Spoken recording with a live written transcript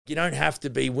You don't have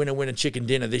to be winner, chicken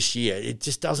dinner this year. It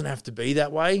just doesn't have to be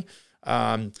that way.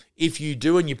 If you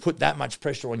do and you put that much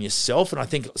pressure on yourself, and I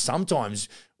think sometimes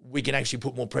we can actually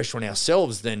put more pressure on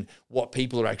ourselves than what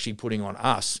people are actually putting on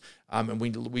us. And we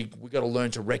got to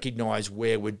learn to recognize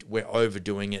where we're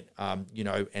overdoing it,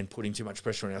 and putting too much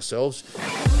pressure on ourselves.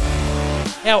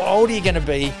 How old are you going to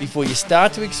be before you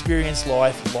start to experience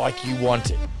life like you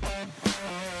want it?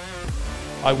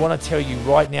 I want to tell you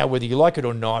right now, whether you like it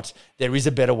or not, there is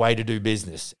a better way to do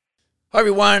business. Hi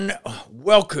everyone,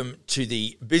 welcome to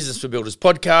the Business for Builders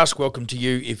podcast. Welcome to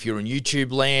you if you're in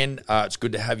YouTube land. It's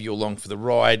good to have you along for the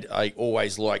ride. I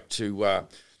always like to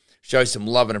show some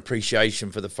love and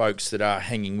appreciation for the folks that are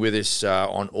hanging with us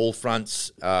on all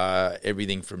fronts,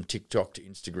 everything from TikTok to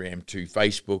Instagram to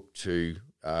Facebook to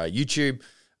YouTube.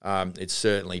 It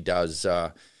certainly does,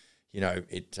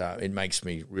 it makes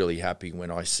me really happy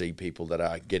when I see people that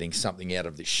are getting something out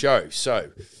of this show.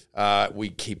 So we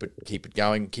keep it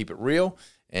going, keep it real,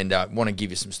 and want to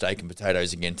give you some steak and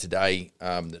potatoes again today.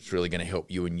 That's really going to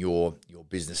help you in your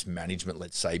business management,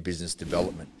 let's say business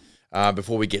development.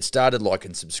 Before we get started, like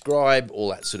and subscribe, all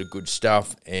that sort of good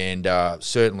stuff, and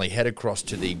certainly head across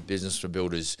to the Business for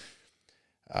Builders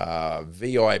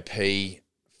VIP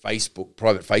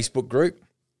private Facebook group.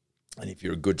 And if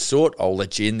you're a good sort, I'll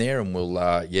let you in there, and we'll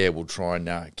try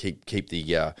and keep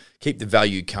the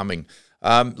value coming.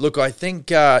 Look, I think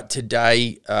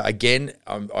today again,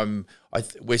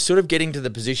 we're sort of getting to the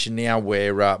position now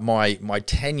where my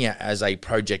tenure as a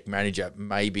project manager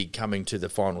may be coming to the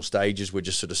final stages. We're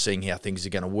just sort of seeing how things are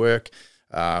going to work.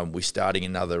 We're starting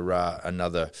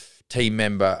another team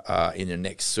member in the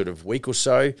next sort of week or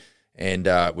so. And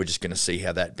we're just going to see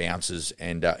how that bounces.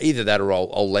 And either that or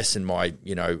I'll lessen my,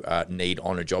 need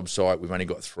on a job site. We've only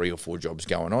got 3 or 4 jobs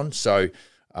going on. So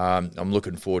I'm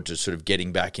looking forward to sort of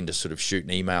getting back into sort of shooting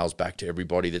emails back to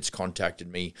everybody that's contacted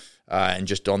me. And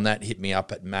just on that, hit me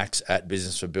up at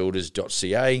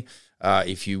max@businessforbuilders.ca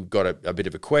if you've got a bit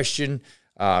of a question.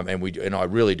 And I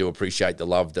really do appreciate the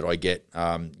love that I get,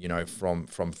 from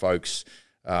folks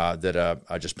that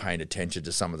are just paying attention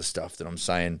to some of the stuff that I'm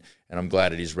saying, and I'm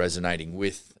glad it is resonating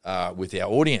with our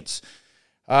audience.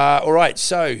 All right,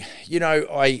 so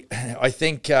I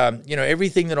think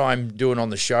everything that I'm doing on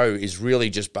the show is really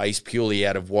just based purely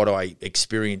out of what I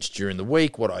experienced during the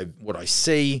week, what I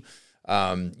see.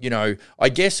 I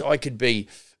guess I could be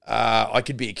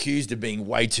accused of being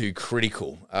way too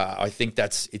critical. I think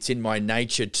it's in my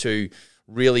nature to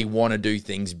really want to do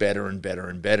things better and better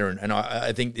and better. And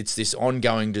I think it's this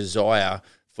ongoing desire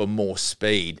for more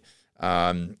speed,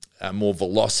 more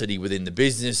velocity within the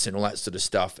business and all that sort of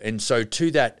stuff. And so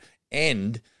to that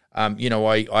end,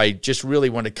 I just really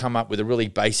want to come up with a really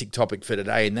basic topic for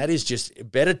today, and that is just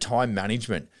better time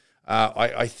management.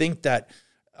 I think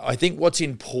what's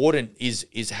important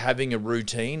is having a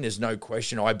routine. There's no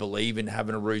question. I believe in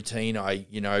having a routine. I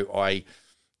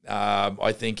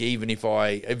think even if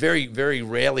very, very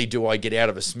rarely do I get out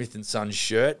of a Smith & Son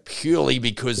shirt purely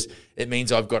because it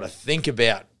means I've got to think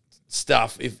about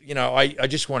stuff. I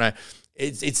just want to,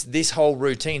 it's this whole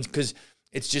routine, because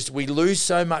it's just, we lose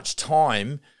so much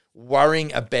time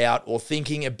worrying about or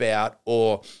thinking about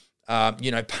or,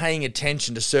 paying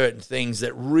attention to certain things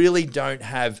that really don't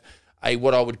have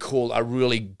what I would call a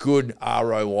really good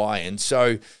ROI. And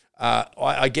so,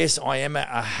 I guess I am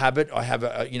a habit. I have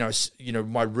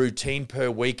my routine per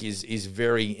week is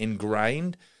very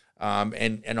ingrained,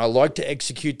 and I like to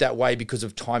execute that way because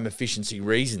of time efficiency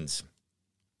reasons.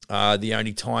 The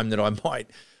only time that I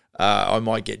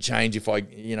might get changed if I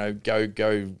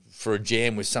go for a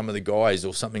jam with some of the guys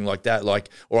or something like that,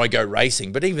 or I go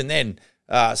racing. But even then,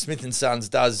 Smith & Sons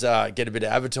does get a bit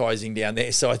of advertising down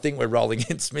there, so I think we're rolling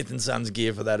in Smith & Sons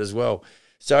gear for that as well.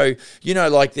 So,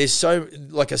 there's so,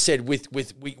 like I said,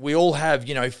 we all have,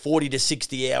 40 to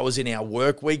 60 hours in our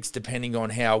work weeks, depending on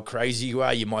how crazy you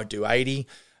are. You might do 80.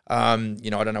 I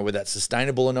don't know whether that's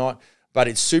sustainable or not, but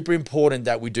it's super important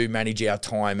that we do manage our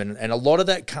time. And a lot of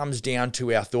that comes down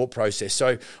to our thought process.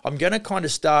 So I'm going to kind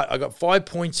of start. I got 5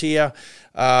 points here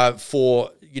for,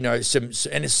 some,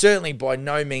 and it's certainly by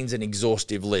no means an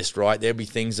exhaustive list, right? There'll be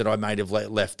things that I may have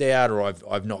left out or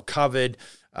I've not covered.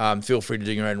 Feel free to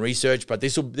do your own research, but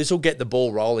this will get the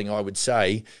ball rolling, I would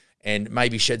say, and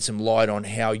maybe shed some light on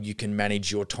how you can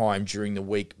manage your time during the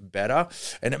week better.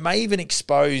 And it may even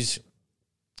expose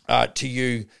to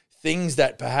you things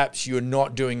that perhaps you're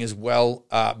not doing as well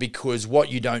because what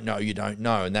you don't know,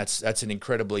 and that's an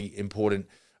incredibly important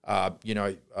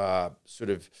sort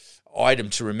of item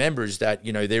to remember, is that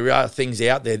there are things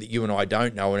out there that you and I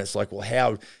don't know, and it's like, well,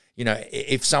 how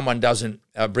if someone doesn't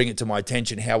bring it to my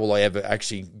attention, how will I ever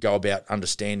actually go about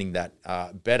understanding that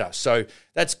better? So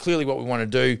that's clearly what we want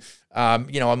to do. I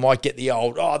might get the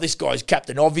old, this guy's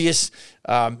Captain Obvious.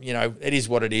 It is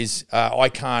what it is. I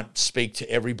can't speak to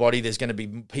everybody. There's going to be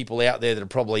people out there that are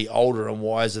probably older and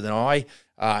wiser than I,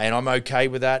 and I'm okay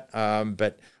with that.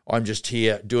 But I'm just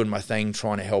here doing my thing,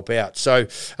 trying to help out. So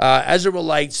as it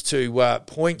relates to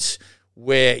points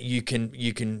where you can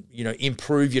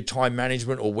improve your time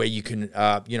management, or where you can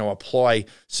apply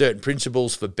certain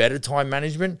principles for better time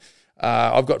management,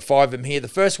 I've got 5 of them here. The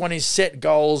first one is set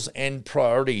goals and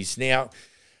priorities. Now,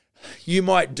 you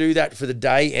might do that for the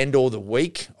day and or the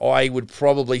week. I would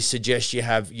probably suggest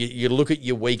you look at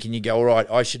your week and you go, all right,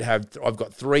 I've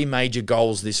got 3 major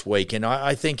goals this week. And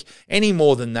I think any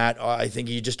more than that, I think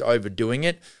you're just overdoing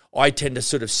it. I tend to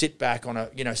sort of sit back on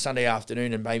a Sunday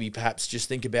afternoon and maybe perhaps just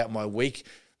think about my week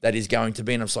that is going to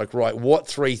be, and I'm like, right, what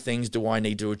 3 things do I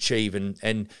need to achieve?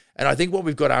 And I think what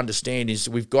we've got to understand is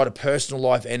we've got a personal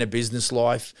life and a business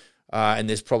life, and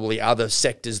there's probably other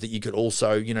sectors that you could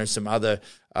also, some other,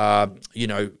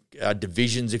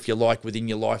 divisions, if you like, within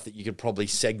your life that you could probably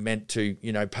segment to,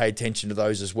 pay attention to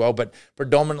those as well. But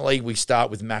predominantly we start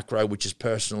with macro, which is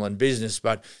personal and business.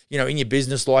 But, in your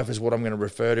business life is what I'm going to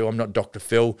refer to. I'm not Dr.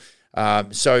 Phil.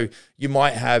 So you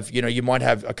might have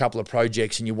a couple of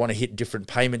projects and you want to hit different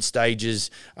payment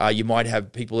stages. You might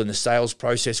have people in the sales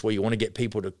process where you want to get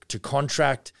people to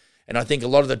contract. And I think a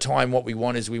lot of the time what we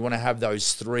want is we want to have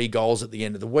those 3 goals at the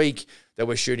end of the week that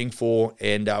we're shooting for,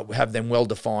 and have them well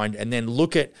defined, and then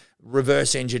look at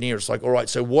reverse engineer. It's like, all right,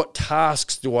 so what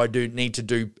tasks do I need to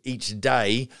do each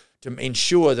day to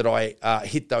ensure that I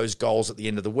hit those goals at the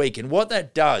end of the week? And what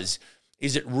that does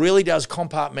is it really does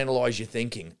compartmentalize your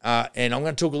thinking. And I'm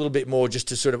going to talk a little bit more just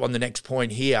to sort of on the next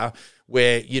point here,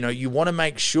 where, you want to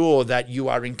make sure that you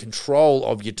are in control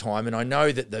of your time. And I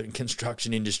know that the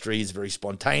construction industry is very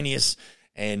spontaneous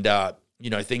and,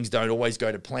 things don't always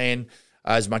go to plan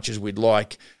as much as we'd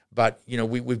like. But,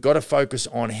 we've got to focus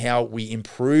on how we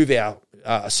improve our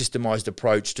systemized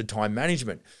approach to time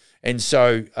management. And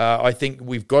so I think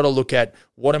we've got to look at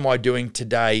what am I doing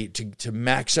today to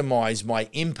maximize my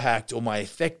impact or my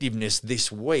effectiveness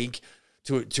this week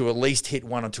to at least hit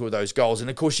 1 or 2 of those goals. And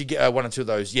of course you get 1 or 2 of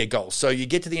those goals. So you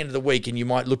get to the end of the week and you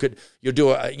might you'll do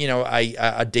a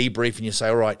debrief and you say,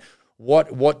 all right,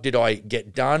 what did I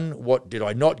get done? What did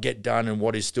I not get done? And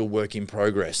what is still work in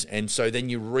progress? And so then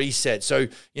you reset. So,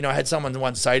 I had someone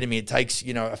once say to me, it takes,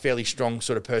 a fairly strong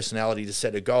sort of personality to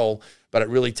set a goal, but it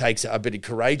really takes a bit of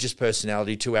courageous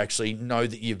personality to actually know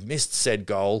that you've missed said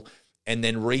goal and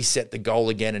then reset the goal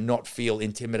again and not feel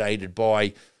intimidated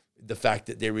by the fact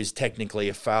that there is technically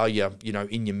a failure,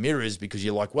 in your mirrors, because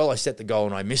you're like, well, I set the goal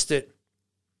and I missed it.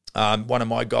 One of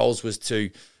my goals was to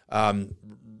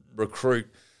recruit,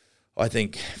 I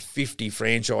think, 50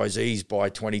 franchisees by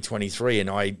 2023, and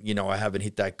I haven't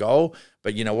hit that goal.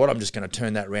 But you know what? I'm just going to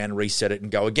turn that around, reset it,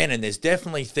 and go again. And there's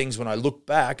definitely things when I look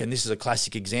back, and this is a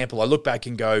classic example, I look back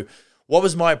and go, what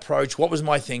was my approach? What was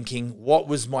my thinking? What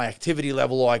was my activity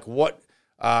level like? What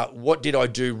did I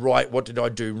do right? What did I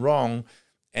do wrong?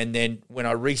 And then when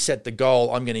I reset the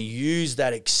goal, I'm going to use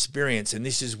that experience. And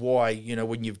this is why,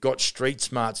 when you've got street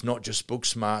smarts, not just book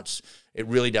smarts, it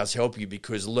really does help you,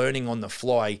 because learning on the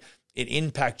fly, it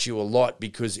impacts you a lot,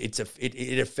 because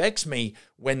it affects me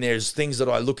when there's things that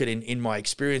I look at in my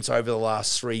experience over the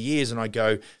last 3 years and I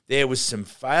go, there was some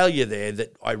failure there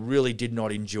that I really did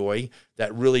not enjoy,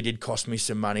 that really did cost me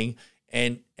some money.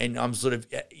 And I'm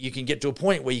you can get to a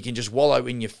point where you can just wallow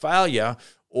in your failure,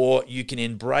 or you can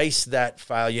embrace that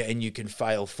failure and you can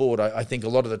fail forward. I think a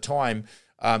lot of the time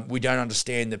we don't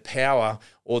understand the power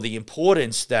or the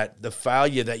importance that the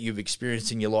failure that you've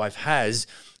experienced in your life has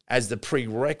as the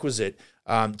prerequisite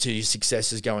to your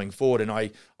successes going forward. And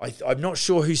I'm not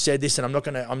sure who said this, and I'm not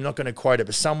going to quote it,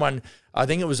 but someone, I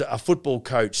think it was a football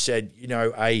coach, said,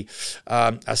 a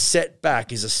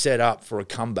setback is a setup for a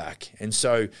comeback. And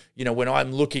so, when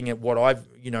I'm looking at what I've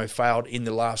failed in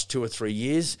the last 2 or 3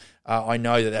 years, I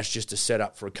know that that's just a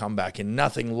setup for a comeback. And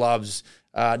nothing's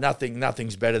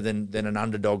better than an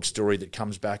underdog story that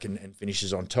comes back and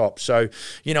finishes on top. So,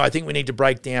 I think we need to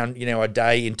break down, a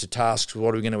day into tasks.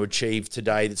 What are we going to achieve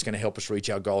today that's going to help us reach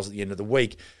our goals at the end of the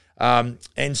week?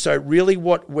 And so really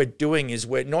what we're doing is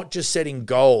we're not just setting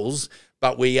goals,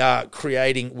 but we are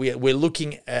we're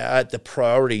looking at the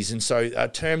priorities. And so a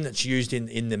term that's used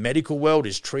in the medical world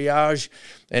is triage.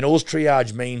 And all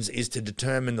triage means is to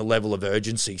determine the level of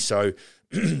urgency. So,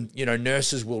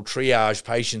 nurses will triage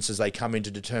patients as they come in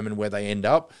to determine where they end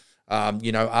up. Are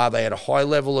they at a high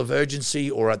level of urgency,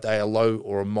 or are they a low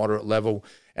or a moderate level?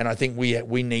 And I think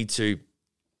we need to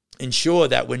ensure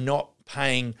that we're not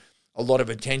paying a lot of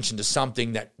attention to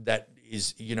something that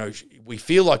is, we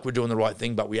feel like we're doing the right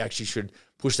thing, but we actually should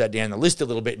push that down the list a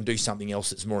little bit and do something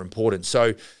else that's more important.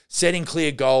 So setting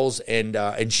clear goals and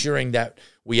ensuring that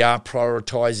we are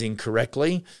prioritizing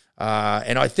correctly.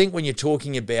 And I think when you're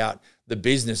talking about the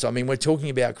business, I mean, we're talking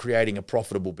about creating a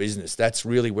profitable business. That's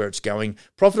really where it's going.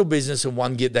 Profitable business, and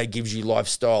one that gives you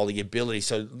lifestyle, the ability.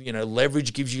 So,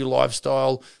 leverage gives you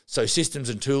lifestyle. So systems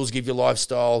and tools give you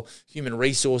lifestyle. Human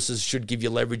resources should give you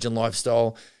leverage and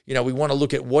lifestyle. We want to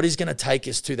look at what is going to take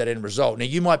us to that end result. Now,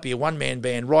 you might be a one-man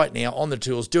band right now on the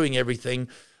tools doing everything,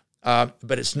 but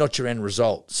it's not your end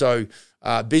result. So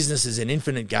business is an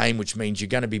infinite game, which means you're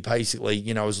going to be basically,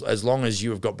 as long as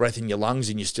you have got breath in your lungs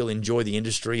and you still enjoy the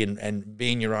industry and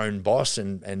being your own boss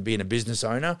and being a business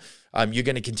owner, you're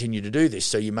going to continue to do this.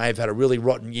 So you may have had a really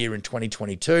rotten year in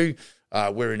 2022.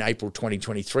 We're in April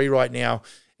 2023 right now.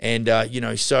 And,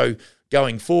 so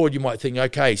going forward, you might think,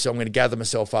 okay, so I'm going to gather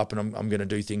myself up and I'm going to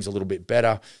do things a little bit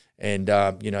better. And,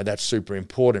 that's super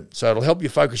important. So it'll help you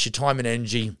focus your time and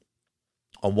energy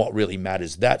on what really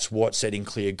matters. That's what setting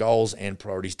clear goals and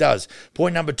priorities does.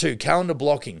 Point number 2, calendar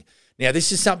blocking. Now,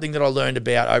 this is something that I learned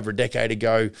about over a decade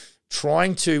ago,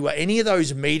 trying to, any of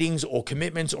those meetings or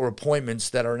commitments or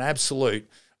appointments that are an absolute,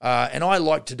 and I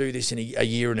like to do this in a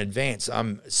year in advance,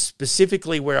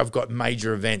 specifically where I've got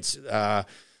major events,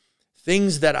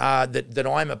 things that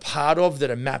I'm a part of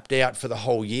that are mapped out for the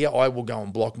whole year. I will go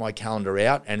and block my calendar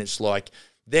out, and it's like,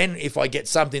 then if I get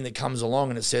something that comes along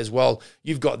and it says, well,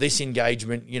 you've got this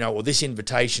engagement, or this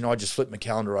invitation, I just flip my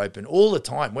calendar open all the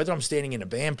time, whether I'm standing in a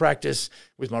band practice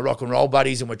with my rock and roll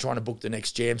buddies and we're trying to book the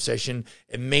next jam session,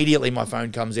 immediately my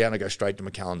phone comes out and I go straight to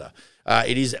my calendar.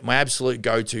 It is my absolute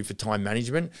go-to for time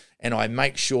management, and I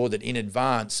make sure that in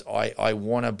advance I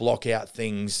want to block out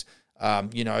things,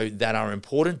 that are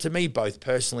important to me, both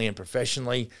personally and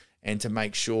professionally, and to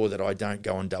make sure that I don't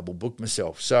go and double book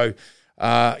myself. So,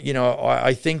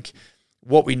 I think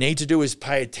what we need to do is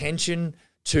pay attention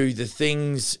to the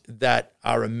things that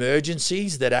are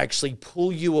emergencies that actually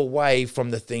pull you away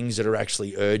from the things that are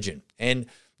actually urgent. And,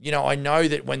 I know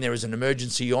that when there is an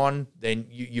emergency on, then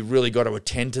you really got to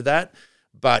attend to that,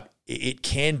 but it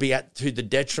can be to the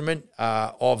detriment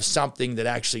of something that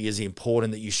actually is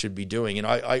important that you should be doing.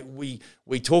 And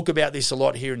we talk about this a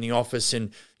lot here in the office,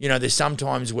 and, there's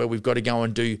sometimes where we've got to go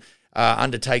and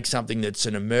undertake something that's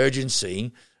an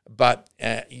emergency, but,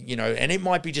 and it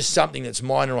might be just something that's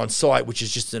minor on site, which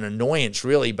is just an annoyance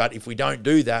really. But if we don't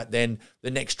do that, then the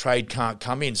next trade can't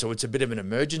come in. So it's a bit of an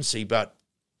emergency, but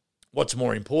what's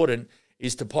more important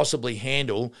is to possibly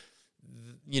handle,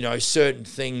 certain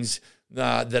things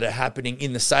that are happening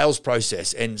in the sales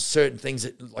process, and certain things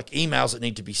that, like emails that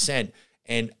need to be sent,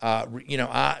 and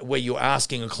where you're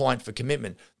asking a client for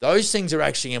commitment. Those things are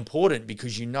actually important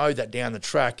because that down the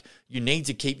track you need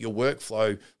to keep your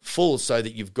workflow full so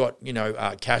that you've got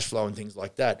cash flow and things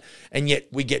like that. And yet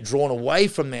we get drawn away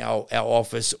from our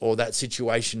office or that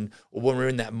situation, or when we're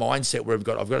in that mindset where I've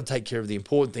got to take care of the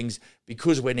important things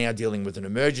because we're now dealing with an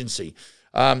emergency.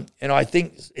 And I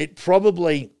think it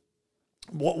probably,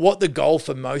 what the goal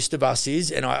for most of us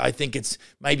is, and I think it's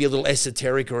maybe a little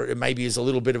esoteric, or it maybe is a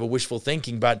little bit of a wishful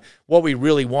thinking, but what we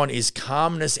really want is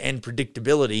calmness and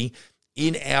predictability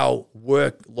in our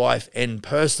work life and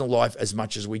personal life as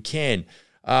much as we can.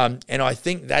 And I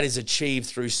think that is achieved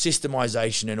through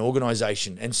systemization and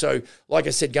organization. And so, like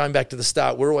I said, going back to the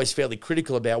start, we're always fairly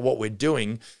critical about what we're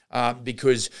doing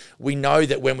because we know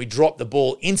that when we drop the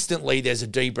ball, instantly there's a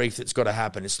debrief that's got to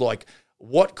happen. It's like,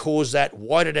 what caused that?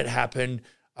 Why did it happen?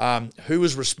 Who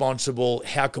was responsible?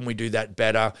 How can we do that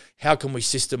better? How can we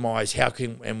systemize?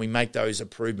 And we make those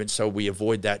improvements so we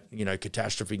avoid that,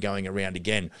 catastrophe going around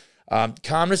again?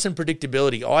 Calmness and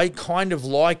predictability. I kind of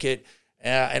like it,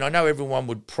 and I know everyone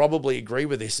would probably agree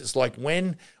with this. It's like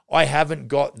when I haven't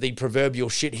got the proverbial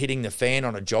shit hitting the fan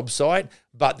on a job site,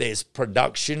 but there's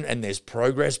production and there's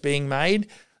progress being made.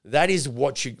 That's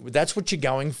what you're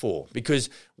going for,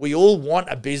 because we all want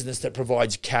a business that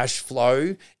provides cash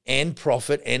flow and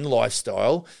profit and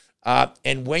lifestyle.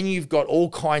 And when you've got all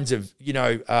kinds of,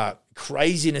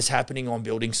 craziness happening on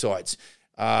building sites,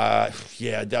 my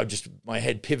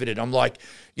head pivoted. I'm like,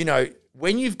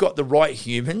 when you've got the right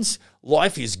humans,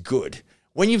 life is good.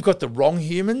 When you've got the wrong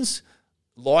humans,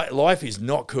 life is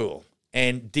not cool.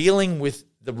 And dealing with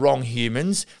the wrong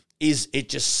humans it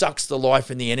just sucks the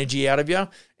life and the energy out of you.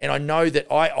 And I know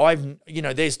that I've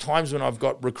there's times when I've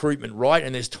got recruitment right,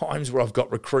 and there's times where I've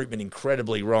got recruitment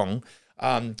incredibly wrong.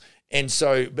 But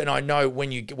I know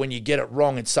when you get it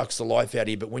wrong, it sucks the life out of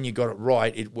you. But when you got it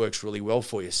right, it works really well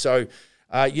for you. So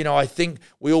I think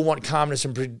we all want calmness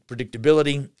and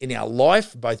predictability in our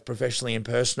life, both professionally and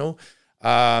personal.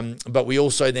 But we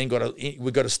also then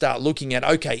we've got to start looking at,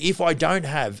 okay, if I don't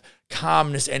have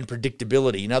calmness and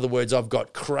predictability, in other words, I've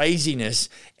got craziness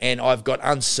and I've got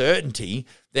uncertainty,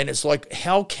 then it's like,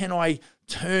 how can I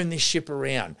turn this ship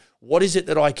around? What is it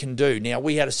that I can do? Now,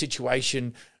 we had a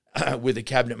situation with a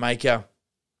cabinet maker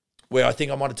where I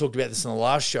think I might have talked about this in the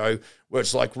last show, where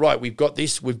it's like, right, we've got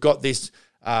this, a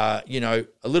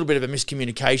little bit of a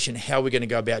miscommunication. How are we going to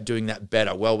go about doing that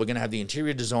better? Well, we're going to have the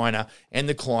interior designer and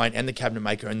the client and the cabinet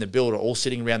maker and the builder all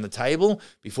sitting around the table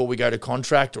before we go to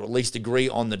contract, or at least agree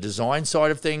on the design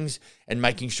side of things, and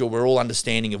making sure we're all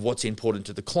understanding of what's important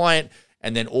to the client,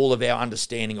 and then all of our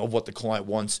understanding of what the client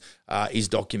wants is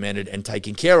documented and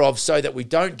taken care of, so that we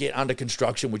don't get under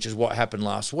construction, which is what happened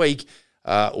last week.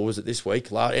 Or was it this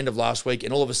week? End of last week,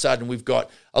 and all of a sudden we've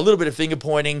got a little bit of finger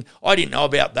pointing. I didn't know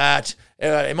about that.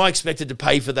 Am I expected to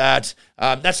pay for that?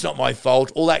 That's not my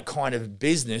fault. All that kind of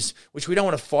business, which we don't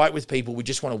want to fight with people. We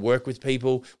just want to work with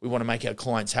people. We want to make our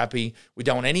clients happy. We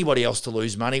don't want anybody else to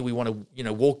lose money. We want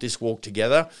to, walk this walk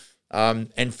together.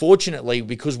 And fortunately,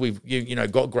 because we've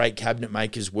got great cabinet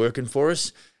makers working for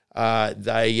us,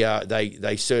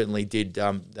 they certainly did.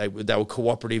 They were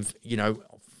cooperative,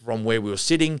 from where we were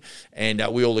sitting, and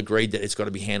we all agreed that it's got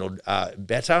to be handled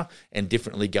better and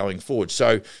differently going forward.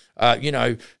 So,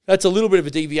 that's a little bit of a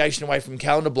deviation away from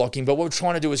calendar blocking, but what we're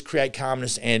trying to do is create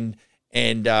calmness and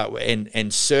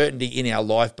certainty in our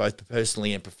life, both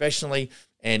personally and professionally.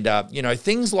 And,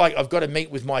 things like I've got to meet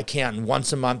with my accountant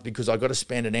once a month because I've got to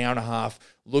spend an hour and a half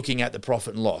looking at the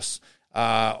profit and loss.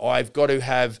 I've got to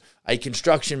have a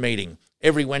construction meeting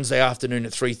every Wednesday afternoon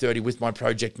at 3:30 with my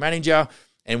project manager.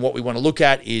 And what we want to look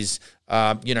at is,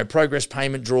 progress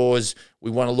payment draws.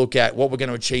 We want to look at what we're going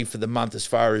to achieve for the month as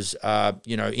far as,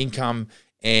 income,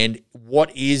 and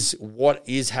what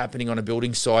is happening on a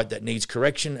building site that needs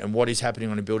correction, and what is happening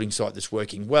on a building site that's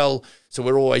working well. So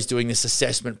we're always doing this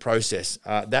assessment process.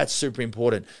 That's super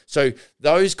important. So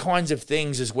those kinds of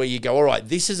things is where you go, all right,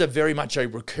 this is a very much a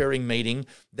recurring meeting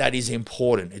that is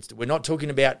important. We're not talking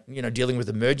about, dealing with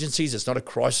emergencies. It's not a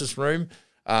crisis room.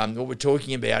 What we're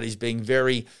talking about is being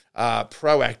very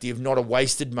proactive, not a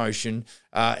wasted motion,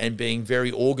 and being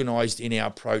very organised in our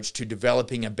approach to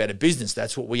developing a better business.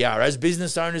 That's what we are. As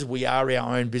business owners, we are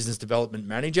our own business development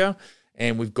manager,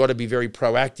 and we've got to be very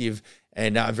proactive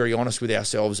and very honest with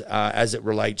ourselves as it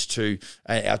relates to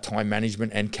our time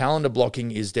management, and calendar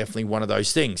blocking is definitely one of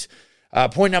those things.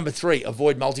 Point number 3,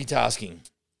 avoid multitasking.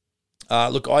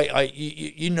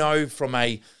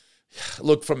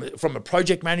 From a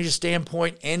project manager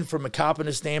standpoint and from a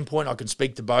carpenter standpoint, I can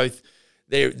speak to both.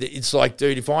 It's like,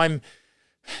 dude, if I'm,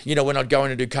 when I'd go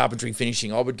in and do carpentry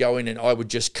finishing, I would go in and I would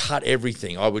just cut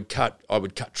everything. I would cut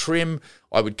trim,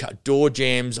 I would cut door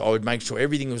jambs, I would make sure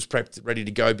everything was prepped, ready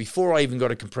to go before I even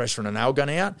got a compressor and a nail gun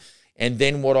out. And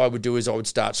then what I would do is I would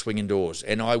start swinging doors,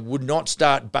 and I would not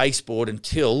start baseboard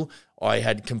until I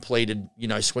had completed,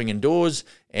 swinging doors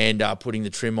and putting the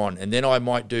trim on. And then I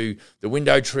might do the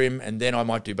window trim, and then I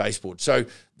might do baseboard. So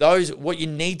what you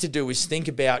need to do is think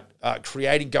about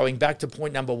going back to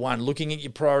point number 1, looking at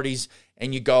your priorities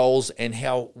and your goals and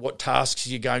what tasks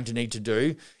you're going to need to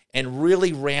do, and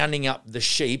really rounding up the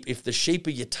sheep. If the sheep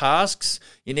are your tasks,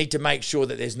 you need to make sure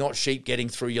that there's not sheep getting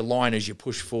through your line as you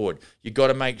push forward. You've got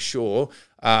to make sure.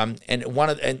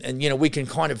 We can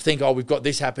kind of think, we've got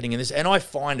this happening and this. And I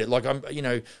find it like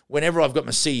whenever I've got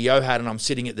my CEO hat and I'm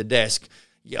sitting at the desk,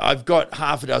 I've got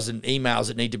half a dozen emails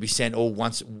that need to be sent all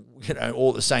at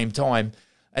the same time.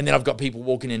 And then I've got people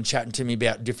walking in chatting to me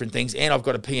about different things. And I've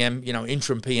got a PM,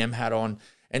 interim PM hat on.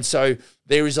 And so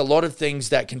there is a lot of things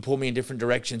that can pull me in different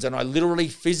directions. And I literally,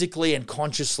 physically and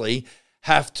consciously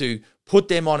have to put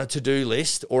them on a to-do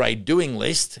list or a doing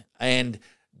list, and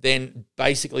then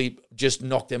basically just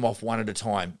knock them off one at a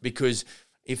time. Because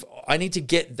if I need to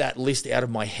get that list out of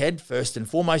my head first and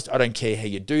foremost, I don't care how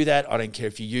you do that. I don't care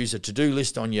if you use a to-do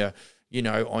list on your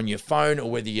phone, or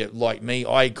whether you're like me.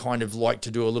 I kind of like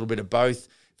to do a little bit of both.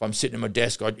 If I'm sitting at my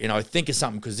desk, I think of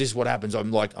something, because this is what happens.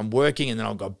 I'm working, and then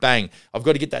I'll go, bang. I've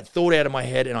got to get that thought out of my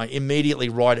head, and I immediately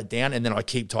write it down, and then I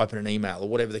keep typing an email or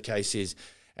whatever the case is.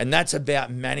 And that's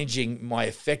about managing my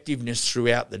effectiveness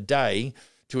throughout the day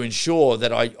to ensure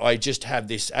that I just have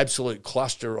this absolute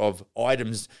cluster of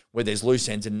items where there's loose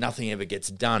ends and nothing ever gets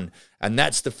done. And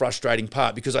that's the frustrating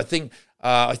part, because I think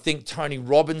Tony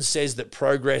Robbins says that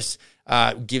progress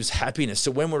gives happiness.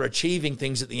 So when we're achieving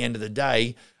things at the end of the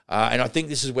day, and I think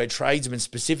this is where tradesmen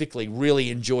specifically really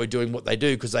enjoy doing what they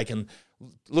do, because they can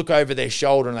look over their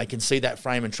shoulder and they can see that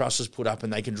frame and trusses put up,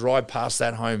 and they can drive past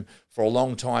that home for a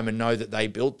long time and know that they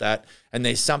built that. And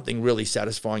there's something really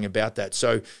satisfying about that.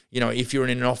 So, if you're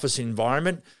in an office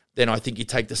environment, then I think you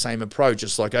take the same approach.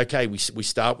 It's like, okay, we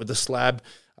start with the slab,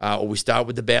 or we start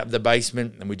with the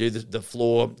basement, and we do the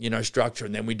floor, structure,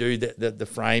 and then we do the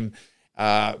frame,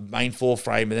 main floor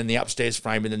frame, and then the upstairs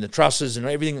frame, and then the trusses and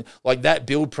everything. Like that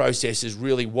build process is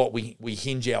really what we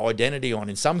hinge our identity on.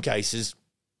 In some cases,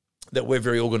 that we're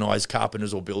very organised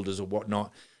carpenters or builders or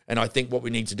whatnot. And I think what we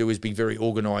need to do is be very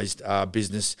organised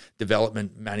business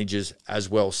development managers as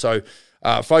well. So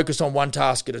focus on one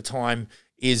task at a time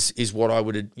is what I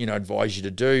would advise you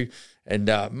to do, and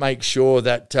make sure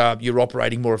that you're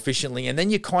operating more efficiently. And then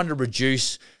you kind of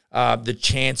reduce the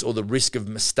chance or the risk of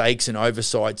mistakes and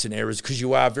oversights and errors, because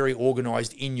you are very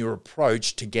organised in your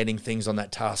approach to getting things on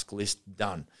that task list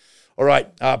done. All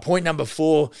right, point number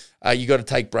 4, you got to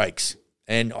take breaks.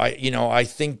 And I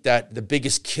think that the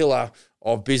biggest killer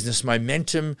of business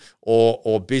momentum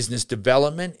or business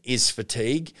development is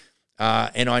fatigue.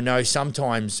 And I know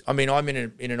sometimes, I'm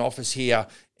in an office here,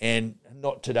 and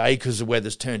not today because the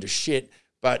weather's turned to shit,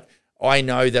 but I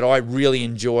know that I really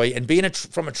enjoy, and being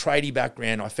from a tradie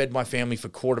background, I fed my family for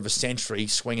a quarter of a century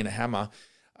swinging a hammer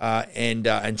and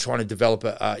trying to develop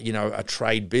a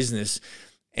trade business.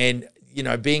 And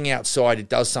being outside, it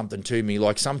does something to me.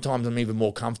 Like sometimes I'm even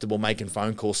more comfortable making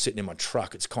phone calls sitting in my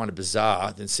truck. It's kind of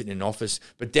bizarre than sitting in an office,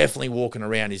 but definitely walking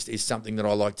around is something that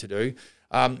I like to do.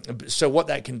 So what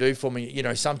that can do for me,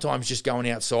 sometimes just going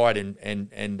outside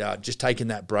and just taking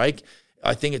that break,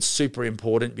 I think it's super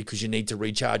important because you need to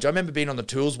recharge. I remember being on the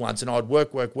tools once, and I'd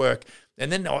work,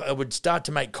 and then I would start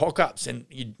to make cock-ups, and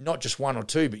not just one or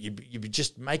two, but you'd be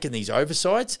just making these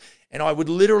oversights, and I would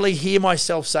literally hear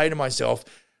myself say to myself,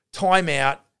 time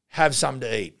out, have something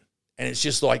to eat. And it's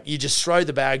just like, you just throw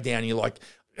the bag down and you're like,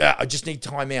 I just need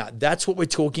time out. That's what we're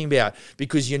talking about,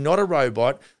 because you're not a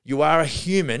robot. You are a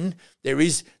human. There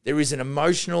is an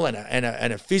emotional and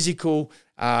a physical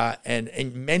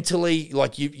and mentally,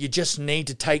 like you just need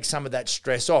to take some of that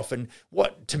stress off. And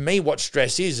what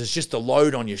stress is just a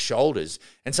load on your shoulders.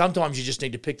 And sometimes you just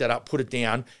need to pick that up, put it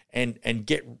down, and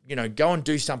get, go and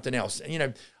do something else.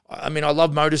 And, I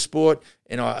love motorsport,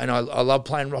 and I love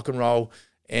playing rock and roll.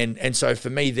 And so for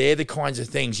me, they're the kinds of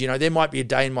things, there might be a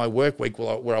day in my work week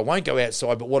where I won't go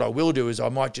outside, but what I will do is I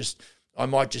might just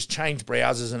change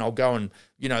browsers, and I'll go and,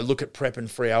 look at prepping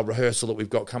for our rehearsal that we've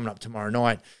got coming up tomorrow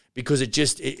night, because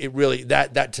it really,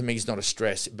 that to me is not a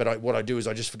stress. But what I do is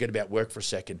I just forget about work for a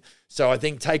second. So I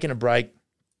think taking a break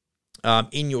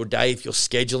in your day, if you're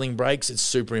scheduling breaks, it's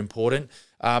super important.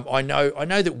 I know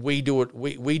that we do it.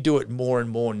 We do it more and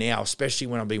more now, especially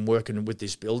when I've been working with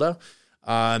this builder.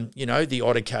 The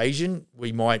odd occasion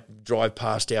we might drive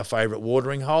past our favourite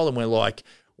watering hole, and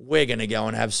we're going to go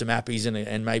and have some appies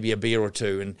and maybe a beer or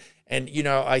two. And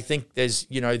I think there's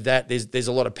there's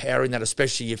a lot of power in that,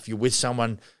 especially if you're with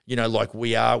someone, like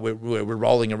we are. We're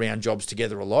rolling around jobs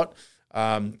together a lot.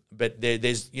 But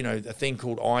there's a thing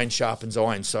called iron sharpens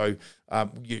iron. So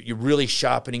you're really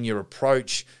sharpening your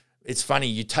approach. It's funny,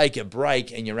 you take a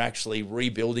break and you're actually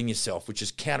rebuilding yourself, which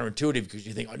is counterintuitive because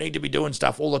you think, I need to be doing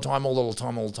stuff all the time.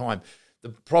 The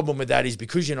problem with that is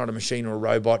because you're not a machine or a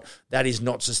robot, that is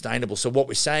not sustainable. So what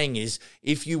we're saying is,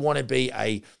 if you want to be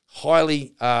a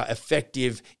highly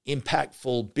effective,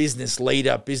 impactful business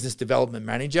leader, business development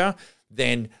manager,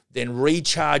 then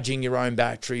recharging your own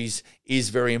batteries is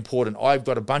very important. I've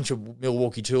got a bunch of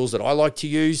Milwaukee tools that I like to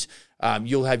use.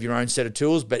 You'll have your own set of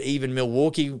tools, but even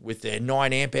Milwaukee with their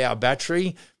 9 amp hour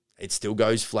battery, it still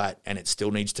goes flat and it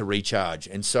still needs to recharge.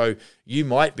 And so you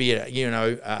might be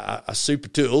a super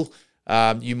tool.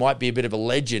 You might be a bit of a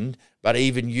legend, but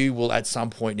even you will at some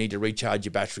point need to recharge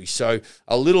your battery. So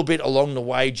a little bit along the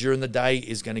way during the day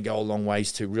is going to go a long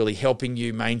ways to really helping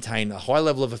you maintain a high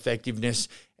level of effectiveness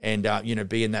and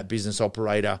being that business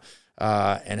operator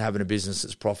and having a business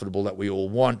that's profitable that we all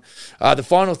want. The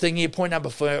final thing here, point number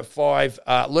 5,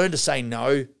 learn to say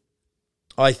no.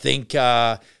 I think,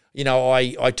 I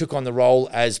took on the role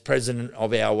as president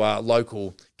of our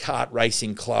local kart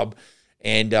racing club,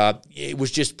 and it was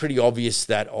just pretty obvious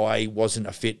that I wasn't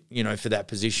a fit, for that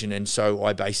position, and so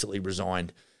I basically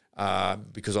resigned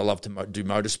because I love to do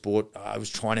motorsport. I was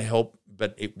trying to help,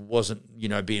 but it wasn't,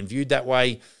 being viewed that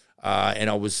way. And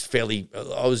I was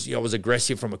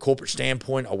aggressive from a corporate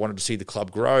standpoint. I wanted to see the club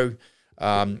grow,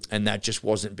 and that just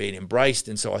wasn't being embraced.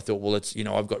 And so I thought, well,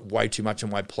 I've got way too much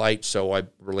on my plate, so I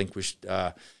relinquished,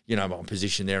 my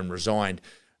position there and resigned.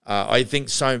 I think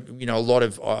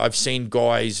I've seen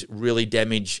guys really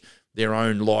damage their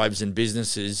own lives and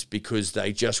businesses because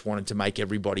they just wanted to make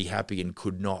everybody happy and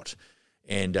could not.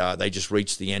 and they just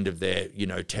reach the end of their,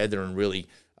 tether and really,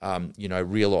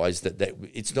 realize that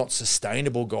it's not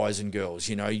sustainable, guys and girls.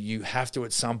 You have to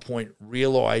at some point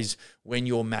realize when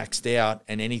you're maxed out,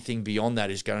 and anything beyond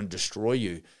that is going to destroy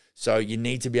you. So you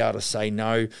need to be able to say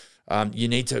no. You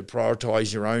need to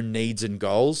prioritize your own needs and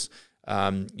goals.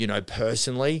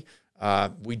 Personally,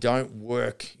 we don't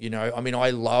work, I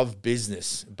love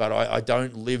business, but I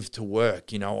don't live to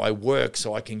work. I work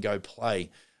so I can go play.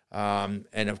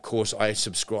 And of course, I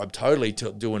subscribe totally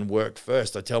to doing work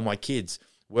first. I tell my kids,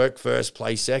 work first,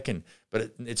 play second.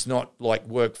 But it's not like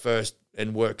work first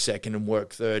and work second and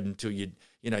work third until you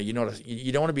don't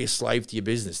want to be a slave to your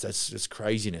business. That's just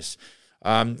craziness.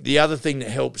 The other thing that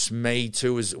helps me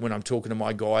too is when I'm talking to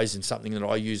my guys, and something that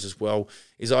I use as well,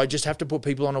 is I just have to put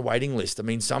people on a waiting list. I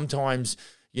mean, sometimes,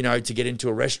 to get into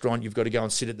a restaurant, you've got to go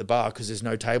and sit at the bar because there's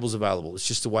no tables available. It's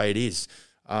just the way it is.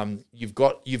 You've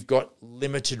got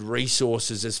limited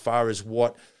resources as far as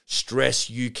what stress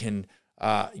you can,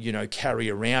 carry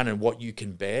around and what you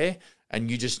can bear. And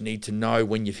you just need to know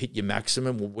when you've hit your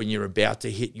maximum, or when you're about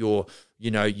to hit your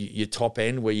top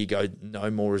end, where you go, no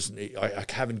more, I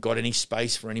haven't got any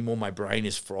space for any more. My brain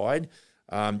is fried.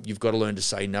 You've got to learn to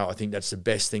say no. I think that's the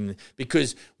best thing,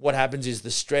 because what happens is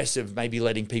the stress of maybe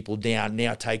letting people down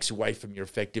now takes away from your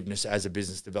effectiveness as a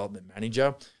business development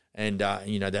manager. And,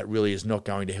 that really is not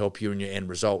going to help you in your end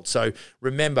result. So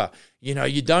remember,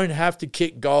 you don't have to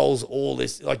kick goals all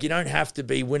this. Like, you don't have to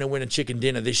be winner, chicken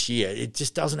dinner this year. It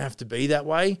just doesn't have to be that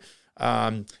way.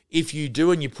 If you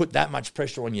do, and you put that much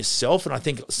pressure on yourself, and I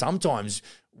think sometimes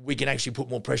we can actually put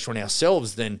more pressure on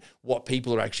ourselves than what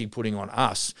people are actually putting on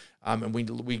us. And we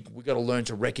got to learn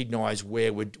to recognize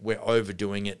where we're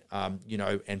overdoing it,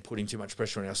 and putting too much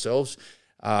pressure on ourselves.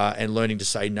 And learning to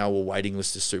say no or waiting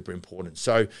list is super important.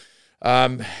 So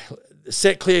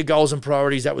set clear goals and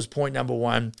priorities. That was point number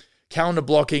 1. Calendar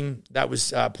blocking. That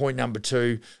was point number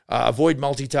 2. Avoid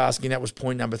multitasking. That was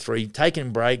point number 3.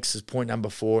 Taking breaks is point number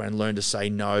 4. And learn to say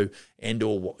no and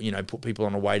or, put people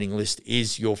on a waiting list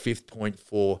is your 5th point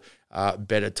for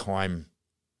better time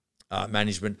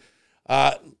management.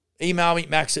 Email me,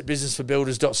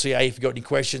 max@businessforbuilders.ca if you've got any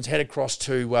questions. Head across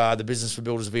to the Business for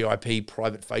Builders VIP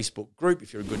private Facebook group.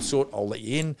 If you're a good sort, I'll let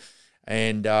you in.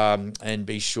 And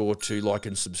be sure to like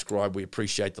and subscribe. We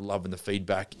appreciate the love and the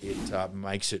feedback. It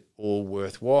makes it all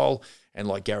worthwhile. And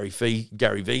like Gary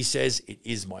V says, it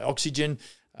is my oxygen.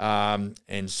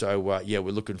 And so, we're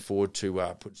looking forward to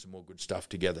putting some more good stuff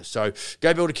together. So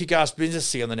go build a kick-ass business.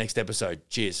 See you on the next episode.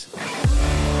 Cheers.